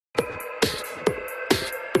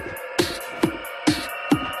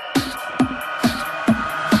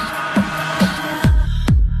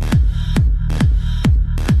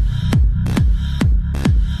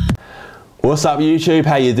What's up YouTube,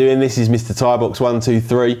 how you doing? This is Mr.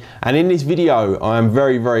 Tybox123 and in this video I am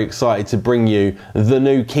very excited to bring you the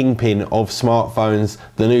new kingpin of smartphones,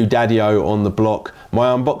 the new daddy-o on the block, my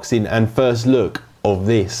unboxing and first look of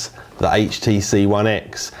this, the HTC One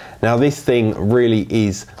X. Now this thing really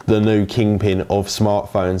is the new kingpin of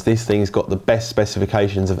smartphones. This thing's got the best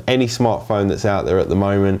specifications of any smartphone that's out there at the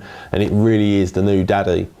moment and it really is the new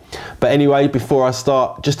daddy. But anyway, before I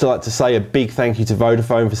start, just like to say a big thank you to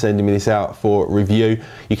Vodafone for sending me this out for review.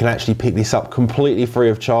 You can actually pick this up completely free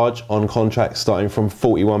of charge on contracts starting from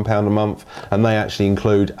 £41 a month, and they actually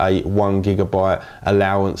include a 1 GB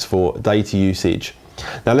allowance for data usage.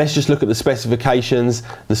 Now let's just look at the specifications.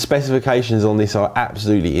 The specifications on this are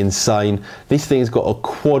absolutely insane. This thing's got a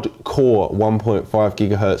quad-core 1.5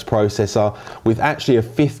 GHz processor with actually a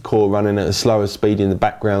 5th core running at a slower speed in the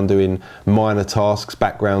background doing minor tasks,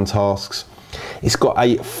 background tasks. It's got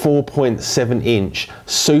a 4.7-inch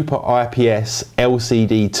Super IPS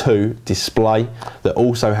LCD2 display that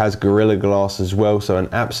also has Gorilla Glass as well, so an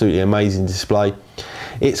absolutely amazing display.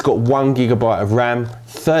 It's got 1 GB of RAM,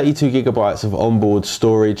 32 GB of onboard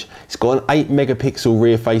storage. It's got an 8 megapixel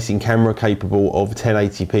rear facing camera capable of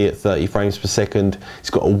 1080p at 30 frames per second.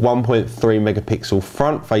 It's got a 1.3 megapixel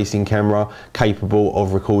front facing camera capable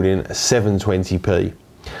of recording 720p.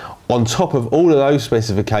 On top of all of those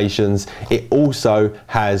specifications, it also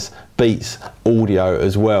has Beats audio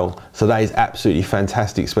as well. So that is absolutely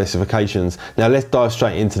fantastic specifications. Now let's dive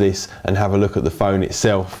straight into this and have a look at the phone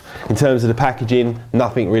itself. In terms of the packaging,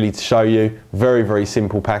 nothing really to show you. Very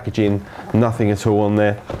simple packaging, nothing at all on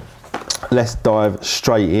there. Let's dive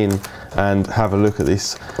straight in and have a look at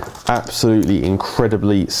this absolutely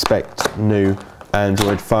incredibly spec'd new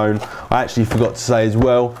Android phone. I actually forgot to say as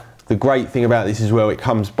well, the great thing about this as well, it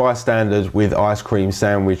comes by standard with ice cream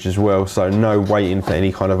sandwich as well, so no waiting for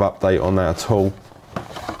any kind of update on that at all.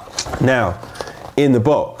 Now, in the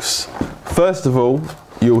box, first of all,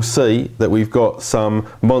 you'll see that we've got some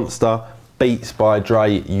Monster Beats by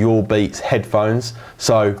Dre Your Beats headphones,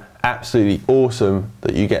 so absolutely awesome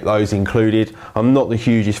that you get those included. I'm not the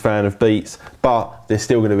hugest fan of Beats, but they're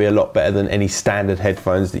still going to be a lot better than any standard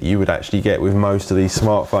headphones that you would actually get with most of these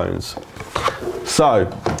smartphones.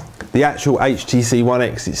 So, the actual HTC One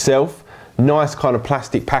X itself, nice kind of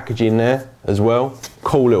plastic packaging there as well.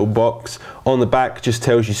 Cool little box. On the back just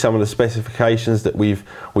tells you some of the specifications that we've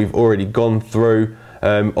already gone through.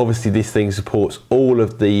 Obviously this thing supports all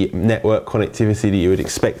of the network connectivity that you would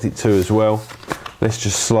expect it to as well. Let's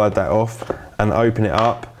just slide that off and open it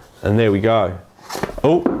up, and there we go.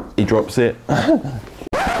 Oh, he drops it.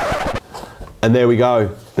 And there we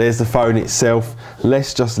go. There's the phone itself.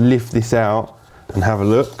 Let's just lift this out and have a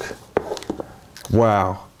look.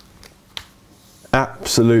 Wow,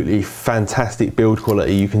 absolutely fantastic build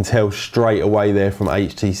quality. You can tell straight away there from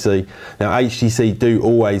HTC. Now HTC do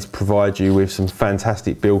always provide you with some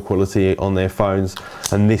fantastic build quality on their phones,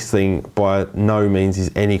 and this thing by no means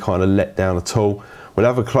is any kind of letdown at all. We'll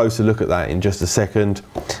have a closer look at that in just a second.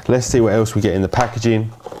 Let's see what else we get in the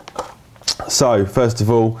packaging. So first of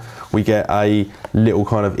all, we get a little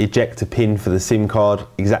kind of ejector pin for the SIM card,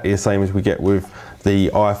 exactly the same as we get with the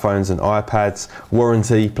iPhones and iPads.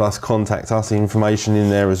 Warranty plus contact us information in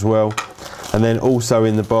there as well. And then also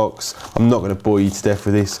in the box, I'm not going to bore you to death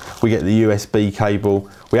with this, we get the USB cable.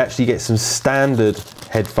 We actually get some standard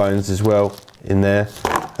headphones as well in there,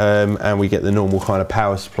 and we get the normal kind of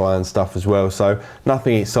power supply and stuff as well, so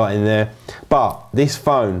nothing exciting there. But this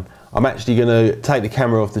phone, I'm actually going to take the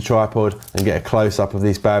camera off the tripod and get a close-up of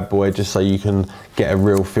this bad boy just so you can get a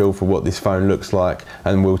real feel for what this phone looks like,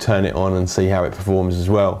 and we'll turn it on and see how it performs as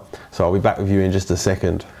well. So I'll be back with you in just a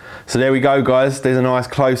second. So there we go guys, there's a nice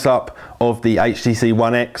close-up of the HTC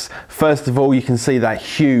One X. First of all, you can see that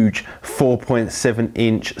huge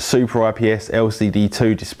 4.7-inch Super IPS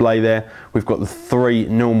LCD2 display there. We've got the 3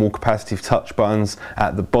 normal capacitive touch buttons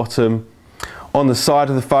at the bottom. On the side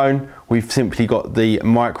of the phone, we've simply got the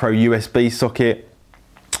micro USB socket.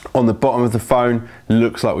 On the bottom of the phone,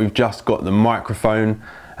 looks like we've just got the microphone.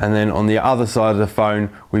 And then on the other side of the phone,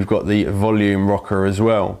 we've got the volume rocker as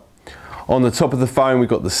well. On the top of the phone, we've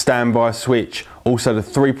got the standby switch, also the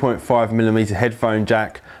 3.5mm headphone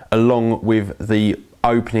jack, along with the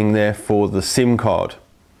opening there for the SIM card.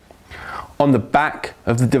 On the back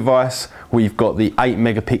of the device, we've got the 8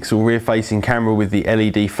 megapixel rear facing camera with the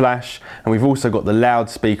LED flash, and we've also got the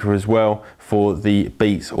loudspeaker as well for the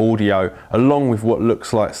Beats audio, along with what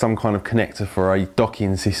looks like some kind of connector for a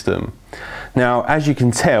docking system. Now, as you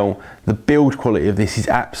can tell, the build quality of this is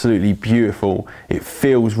absolutely beautiful. It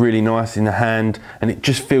feels really nice in the hand, and it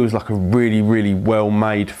just feels like a really, really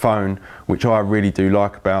well-made phone, which I really do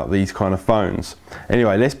like about these kind of phones.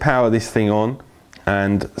 Anyway, let's power this thing on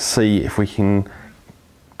and see if we can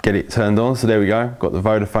get it turned on. So there we go, got the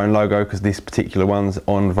Vodafone logo because this particular one's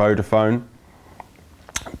on Vodafone.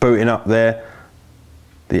 Booting up there,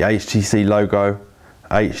 the HTC logo,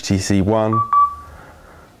 HTC One.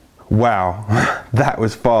 Wow, that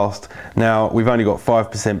was fast. Now, we've only got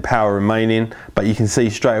 5% power remaining, but you can see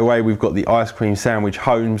straight away we've got the ice cream sandwich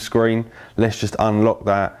home screen. Let's just unlock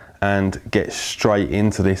that and get straight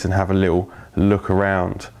into this and have a little look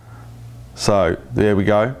around. So there we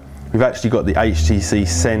go. We've actually got the HTC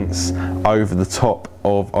Sense over the top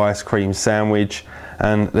of ice cream sandwich,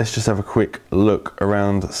 and let's just have a quick look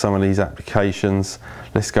around some of these applications.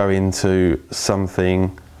 Let's go into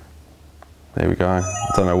something. There we go.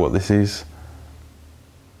 I don't know what this is.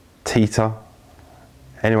 Tita.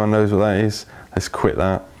 Anyone knows what that is? Let's quit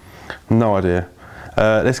that. No idea.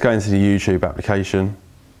 Let's go into the YouTube application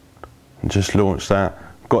and just launch that.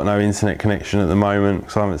 Got no internet connection at the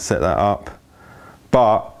moment, so I haven't set that up.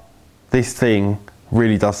 But this thing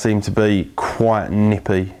really does seem to be quite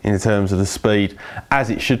nippy in terms of the speed, as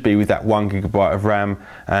it should be with that 1 GB of RAM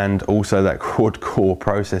and also that quad-core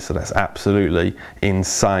processor. That's absolutely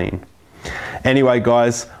insane. Anyway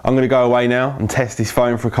guys, I'm going to go away now and test this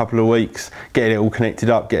phone for a couple of weeks, get it all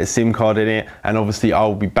connected up, get a SIM card in it, and obviously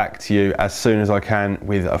I'll be back to you as soon as I can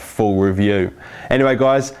with a full review. Anyway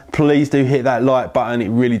guys, please do hit that like button, it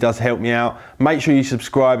really does help me out. Make sure you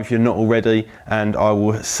subscribe if you're not already, and I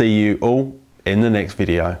will see you all in the next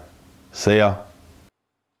video. See ya.